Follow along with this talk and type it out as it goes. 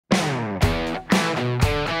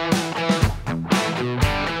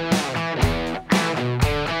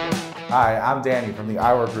Hi, I'm Danny from the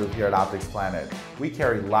Eyewear group here at OpticsPlanet. We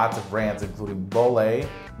carry lots of brands including Bolle,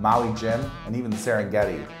 Maui Gym, and even the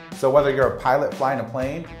Serengeti. So whether you're a pilot flying a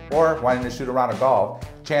plane or wanting to shoot around a golf,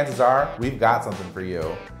 chances are we've got something for you.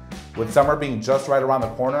 With summer being just right around the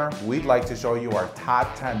corner, we'd like to show you our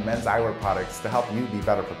top 10 men's eyewear products to help you be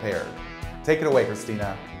better prepared. Take it away,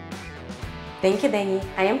 Kristina. Thank you, Danny.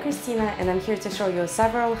 I am Kristina and I'm here to show you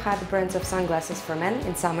several hot brands of sunglasses for men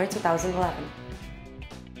in summer 2011.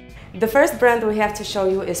 The first brand we have to show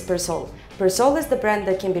you is Persol. Persol is the brand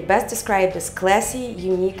that can be best described as classy,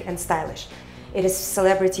 unique and stylish. It is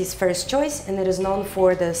celebrities' first choice and it is known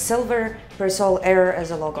for the silver Persol error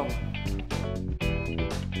as a logo.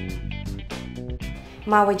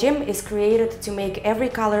 Maui Gym is created to make every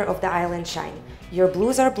color of the island shine. Your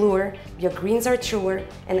blues are bluer, your greens are truer,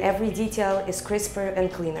 and every detail is crisper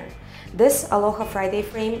and cleaner. This Aloha Friday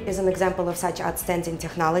frame is an example of such outstanding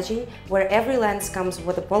technology, where every lens comes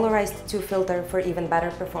with a polarized 2 filter for even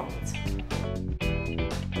better performance.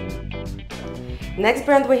 Next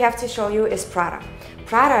brand we have to show you is Prada.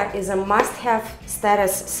 Prada is a must-have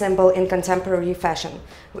status symbol in contemporary fashion.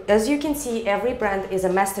 As you can see, every brand is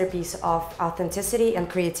a masterpiece of authenticity and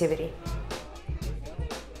creativity.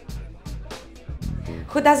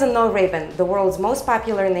 Who doesn't know Ray-Ban, the world's most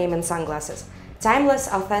popular name in sunglasses? Timeless,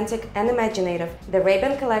 authentic and imaginative, the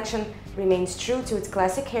Ray-Ban collection remains true to its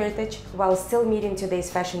classic heritage while still meeting today's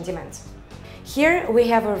fashion demands. Here we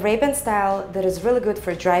have a Ray-Ban style that is really good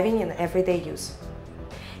for driving and everyday use.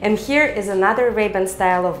 And here is another Ray-Ban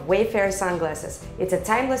style of Wayfarer sunglasses. It's a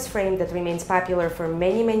timeless frame that remains popular for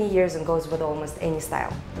many years and goes with almost any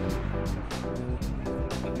style.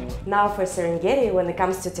 Now for Serengeti, when it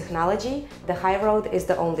comes to technology, the high road is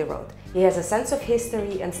the only road. He has a sense of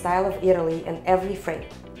history and style of Italy in every frame.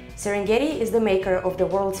 Serengeti is the maker of the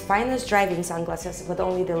world's finest driving sunglasses with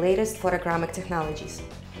only the latest photochromic technologies.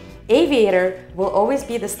 Aviator will always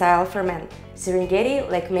be the style for men. Serengeti,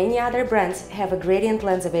 like many other brands, have a gradient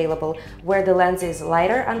lens available where the lens is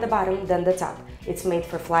lighter on the bottom than the top. It's made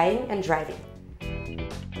for flying and driving.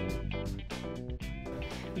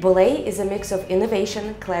 Bolle is a mix of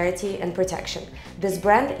innovation, clarity and protection. This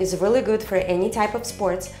brand is really good for any type of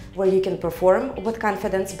sports where you can perform with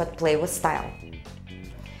confidence but play with style.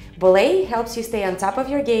 Bolle helps you stay on top of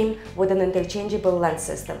your game with an interchangeable lens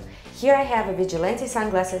system. Here I have a Vigilante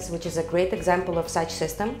sunglasses, which is a great example of such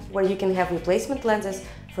system, where you can have replacement lenses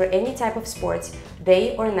for any type of sports,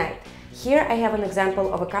 day or night. Here I have an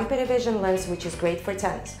example of a company vision lens, which is great for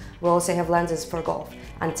tennis. We also have lenses for golf.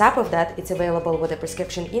 On top of that, it's available with a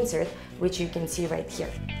prescription insert, which you can see right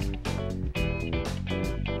here.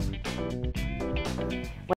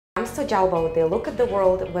 When it comes to Julbo, they look at the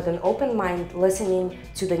world with an open mind, listening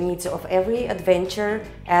to the needs of every adventurer,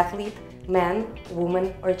 athlete, man,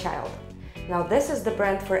 woman or child. Now this is the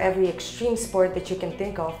brand for every extreme sport that you can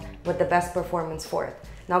think of with the best performance for it.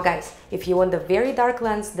 Now guys, if you want a very dark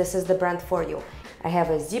lens, this is the brand for you. I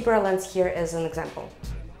have a zebra lens here as an example.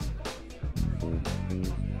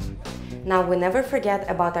 Now we never forget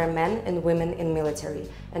about our men and women in military,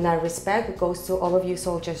 and our respect goes to all of you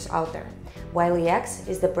soldiers out there. Wiley X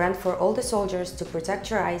is the brand for all the soldiers to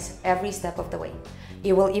protect your eyes every step of the way.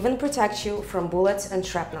 It will even protect you from bullets and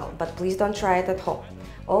shrapnel, but please don't try it at home.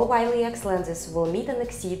 All Wiley X lenses will meet and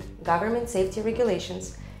exceed government safety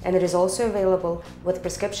regulations, and it is also available with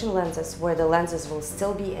prescription lenses where the lenses will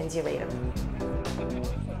still be ND rated.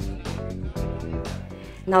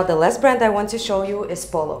 Now the last brand I want to show you is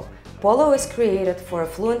Polo. Polo is created for a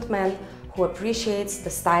fluent man who appreciates the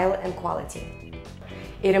style and quality.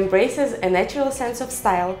 It embraces a natural sense of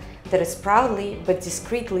style that is proudly but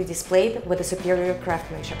discreetly displayed with a superior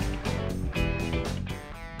craftsmanship.